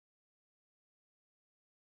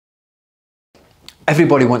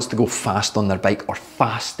Everybody wants to go fast on their bike, or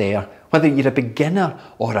faster. Whether you're a beginner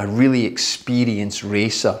or a really experienced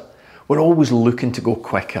racer, we're always looking to go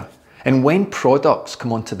quicker. And when products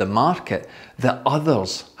come onto the market that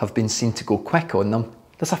others have been seen to go quick on them,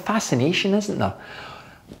 there's a fascination, isn't there?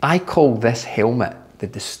 I call this helmet the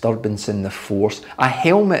disturbance in the force. A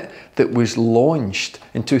helmet that was launched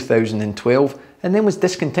in 2012 and then was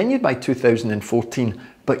discontinued by 2014,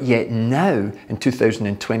 but yet now in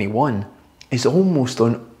 2021 is almost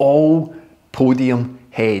on all podium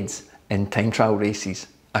heads in time trial races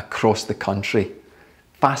across the country.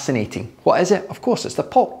 Fascinating. What is it? Of course, it's the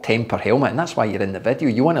POC Tempor helmet, and that's why you're in the video.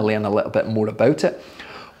 You want to learn a little bit more about it.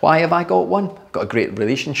 Why have I got one? I've got a great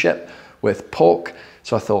relationship with POC,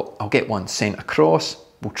 so I thought I'll get one sent across.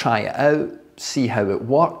 We'll try it out, see how it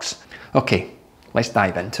works. Okay, let's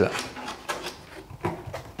dive into it.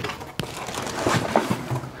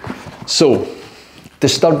 So,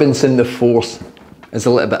 disturbance in the force is a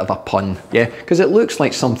little bit of a pun, yeah? Because it looks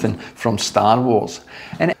like something from Star Wars.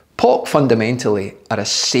 And POC fundamentally are a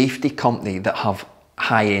safety company that have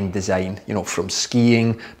high-end design, you know, from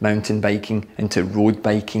skiing, mountain biking, into road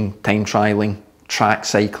biking, time trialing, track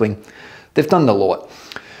cycling. They've done a lot.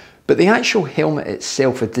 But the actual helmet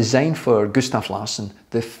itself is designed for Gustav Larsson,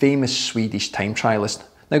 the famous Swedish time trialist.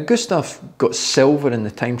 Now, Gustav got silver in the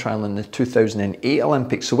time trial in the 2008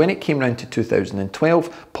 Olympics, so when it came round to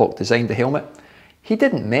 2012, POC designed the helmet. He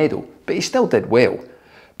didn't medal, but he still did well.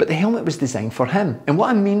 But the helmet was designed for him. And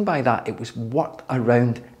what I mean by that, it was worked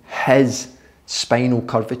around his spinal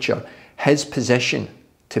curvature, his position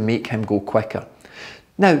to make him go quicker.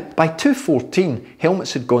 Now, by 2014,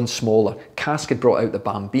 helmets had gone smaller. Kask had brought out the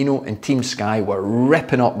Bambino and Team Sky were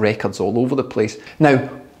ripping up records all over the place. Now,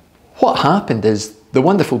 what happened is the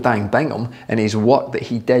wonderful Dang Bingham and his work that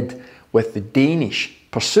he did with the Danish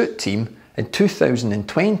pursuit team in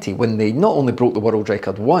 2020, when they not only broke the world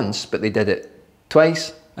record once, but they did it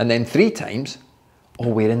twice and then 3 times,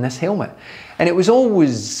 all wearing this helmet. And it was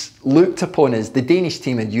always looked upon as the Danish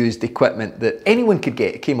team had used equipment that anyone could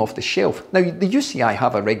get. It came off the shelf. Now, the UCI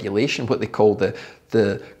have a regulation, what they call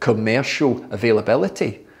the commercial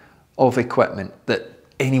availability of equipment, that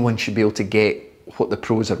anyone should be able to get what the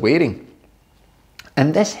pros are wearing.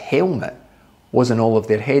 And this helmet was on all of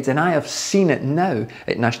their heads, and I have seen it now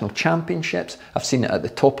at national championships. I've seen it at the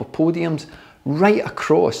top of podiums, right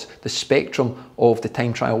across the spectrum of the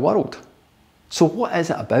time trial world. So what is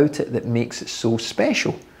it about it that makes it so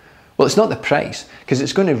special? Well, it's not the price, because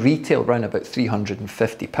it's going to retail around about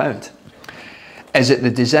 £350. Is it the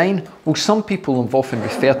design? Well, some people have often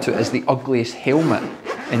referred to it as the ugliest helmet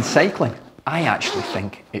in cycling. I actually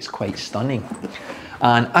think it's quite stunning.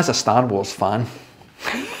 And as a Star Wars fan,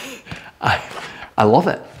 I love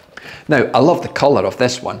it. Now, I love the colour of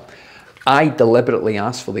this one. I deliberately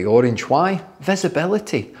asked for the orange. Why?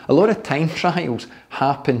 Visibility. A lot of time trials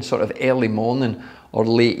happen sort of early morning or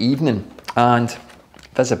late evening, and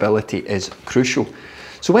visibility is crucial.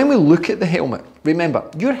 So when we look at the helmet, remember,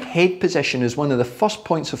 your head position is one of the first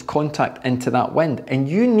points of contact into that wind, and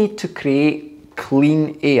you need to create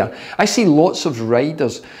clean air. I see lots of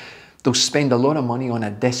riders, they'll spend a lot of money on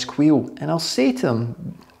a disc wheel, and I'll say to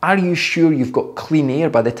them, are you sure you've got clean air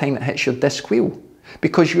by the time it hits your disc wheel?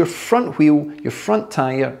 Because your front wheel, your front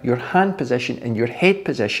tyre, your hand position and your head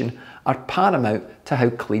position are paramount to how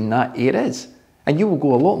clean that air is. And you will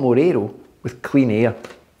go a lot more aero with clean air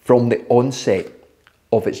from the onset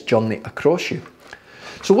of its journey across you.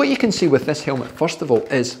 So what you can see with this helmet, first of all,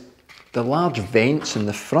 is the large vents in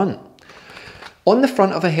the front. On the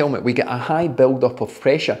front of a helmet, we get a high build-up of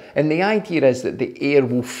pressure, and the idea is that the air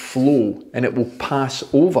will flow and it will pass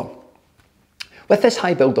over. With this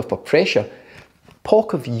high build-up of pressure,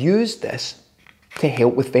 POC have used this to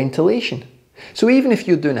help with ventilation. So even if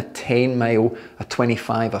you're doing a 10 mile, a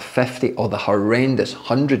 25, a 50, or the horrendous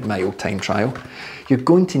 100 mile time trial, you're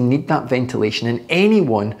going to need that ventilation, and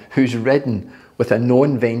anyone who's ridden with a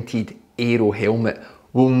non-vented aero helmet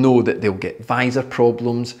will know that they'll get visor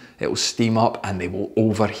problems, it'll steam up and they will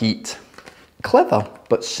overheat. Clever,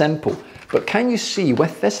 but simple. But can you see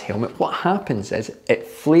with this helmet, what happens is it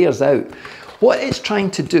flares out. What it's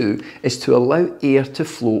trying to do is to allow air to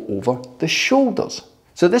flow over the shoulders.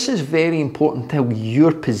 So this is very important to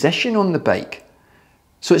your position on the bike.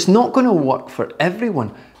 So it's not going to work for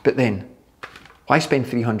everyone, but then why spend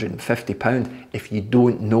 £350 if you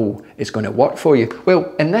don't know it's going to work for you?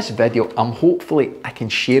 Well, in this video, hopefully I can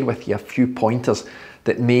share with you a few pointers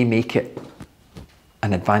that may make it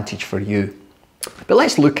an advantage for you. But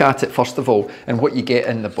let's look at it first of all and what you get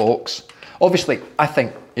in the box. Obviously, I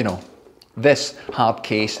think, you know, this hard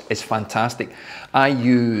case is fantastic. I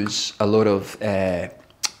use a lot of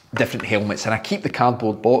different helmets, and I keep the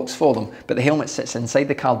cardboard box for them, but the helmet sits inside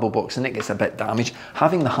the cardboard box and it gets a bit damaged.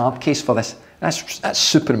 Having the hard case for this, that's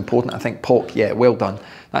super important. I think POC, yeah, well done.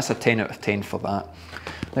 That's a 10 out of 10 for that.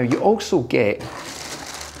 Now you also get,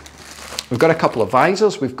 we've got a couple of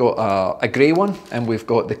visors. We've got a grey one and we've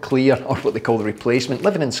got the clear, or what they call the replacement.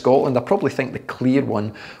 Living in Scotland, I probably think the clear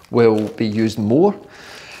one will be used more.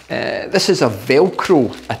 This is a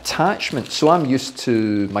Velcro attachment, so I'm used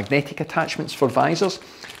to magnetic attachments for visors.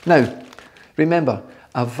 Now, remember,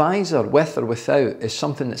 a visor with or without is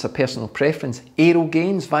something that's a personal preference. Aero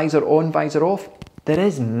gains, visor on, visor off, there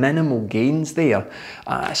is minimal gains there.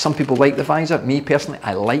 Some people like the visor. Me personally,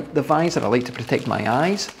 I like the visor. I like to protect my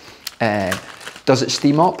eyes. Does it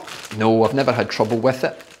steam up? No, I've never had trouble with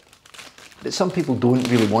it. But some people don't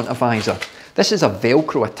really want a visor. This is a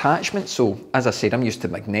Velcro attachment, so as I said, I'm used to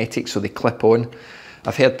magnetic, so they clip on.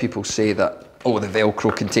 I've heard people say that, oh, the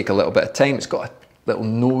Velcro can take a little bit of time. It's got a little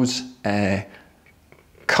nose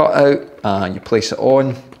cut out, and you place it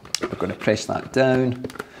on. We're going to press that down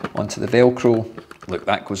onto the Velcro. Look,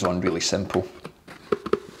 that goes on really simple.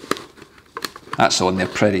 That's on there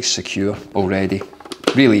pretty secure already.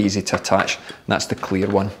 Really easy to attach, and that's the clear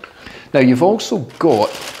one. Now you've also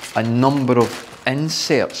got a number of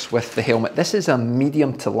inserts with the helmet. This is a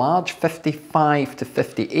medium to large, 55 to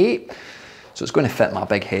 58, so it's going to fit my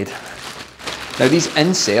big head. Now these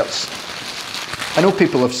inserts, I know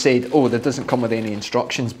people have said, oh, that doesn't come with any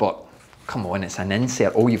instructions, but come on, it's an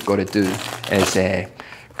insert. All you've got to do is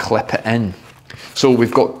clip it in. So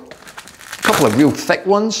we've got a couple of real thick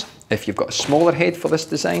ones. If you've got a smaller head for this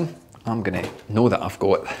design, I'm going to know that I've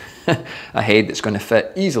got a head that's going to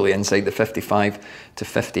fit easily inside the 55 to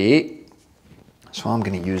 58. So I'm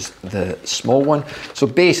going to use the small one. So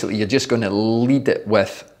basically you're just going to lead it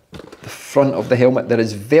with the front of the helmet. There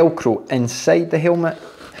is Velcro inside the helmet.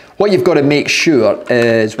 What you've got to make sure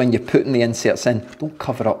is when you're putting the inserts in, don't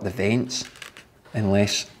cover up the vents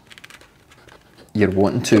unless you're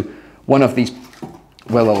wanting to. One of these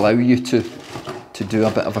will allow you to do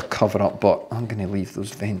a bit of a cover up, but I'm going to leave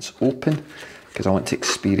those vents open because I want to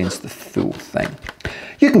experience the full thing.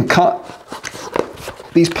 You can cut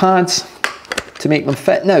these pads to make them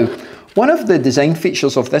fit. Now, one of the design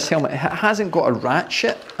features of this helmet, it hasn't got a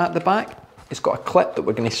ratchet at the back. It's got a clip that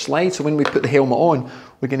we're going to slide, so when we put the helmet on,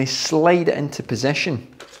 we're going to slide it into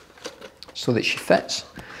position so that she fits.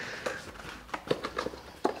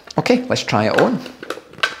 Okay, let's try it on.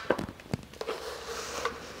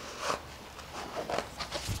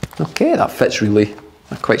 Okay, that fits really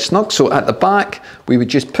quite snug. So at the back, we would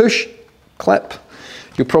just push, clip.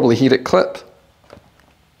 You'll probably hear it clip.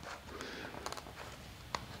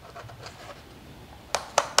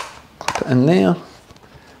 Clip it in there.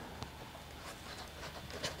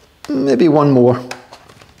 Maybe one more.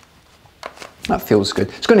 That feels good.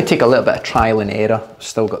 It's going to take a little bit of trial and error.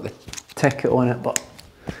 Still got the ticket on it, but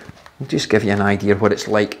I'll just give you an idea what it's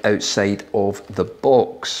like outside of the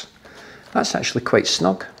box. That's actually quite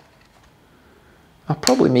snug. I'll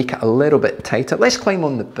probably make it a little bit tighter. Let's climb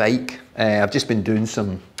on the bike. I've just been doing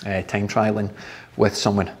some time trialing with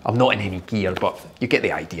someone. I'm not in any gear, but you get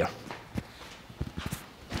the idea.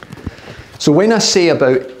 So when I say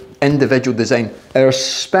about individual design, our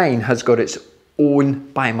spine has got its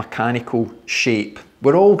own biomechanical shape.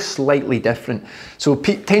 We're all slightly different. So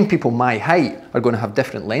 10 people my height are going to have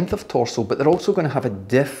different length of torso, but they're also going to have a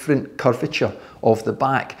different curvature of the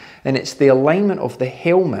back. And it's the alignment of the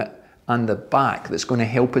helmet and the back that's going to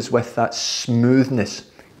help us with that smoothness,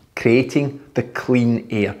 creating the clean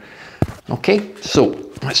air. Okay,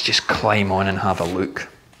 so let's just climb on and have a look.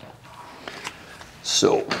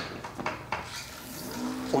 So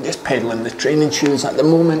we'll just pedal in the training shoes at the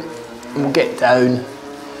moment and we'll get down.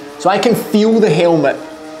 So I can feel the helmet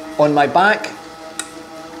on my back.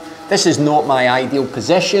 This is not my ideal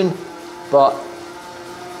position, but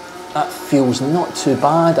that feels not too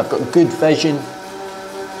bad. I've got good vision.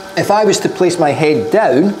 If I was to place my head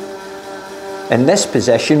down in this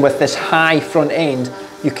position with this high front end,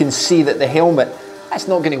 you can see that the helmet, that's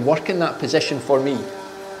not going to work in that position for me.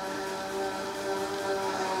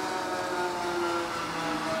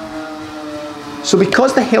 So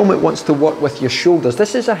because the helmet wants to work with your shoulders,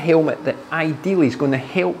 this is a helmet that ideally is going to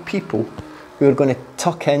help people who are going to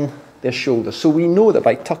tuck in their shoulders. So we know that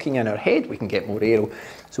by tucking in our head, we can get more aero.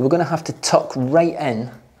 So we're going to have to tuck right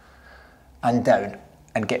in and down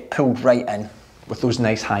and get pulled right in with those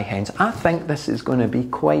nice high hands. I think this is going to be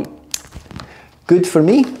quite good for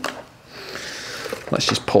me. Let's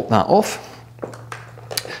just pop that off.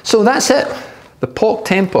 So that's it. The POC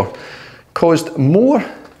Tempor caused more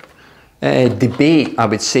debate, I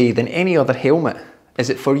would say, than any other helmet. Is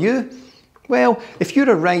it for you? Well, if you're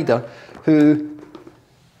a rider who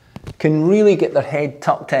can really get their head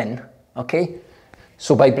tucked in, okay,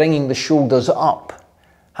 so by bringing the shoulders up,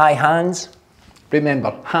 high hands,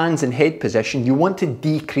 remember, hands in head position, you want to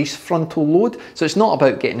decrease frontal load. So it's not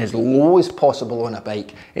about getting as low as possible on a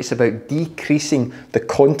bike, it's about decreasing the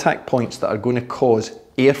contact points that are going to cause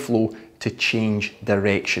airflow to change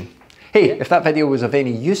direction. Hey, if that video was of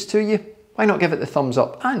any use to you, why not give it the thumbs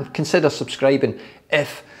up and consider subscribing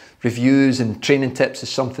if reviews and training tips is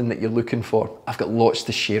something that you're looking for. I've got lots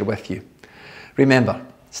to share with you. Remember,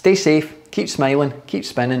 stay safe, keep smiling, keep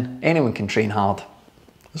spinning. Anyone can train hard.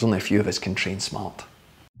 There's only a few of us can train smart.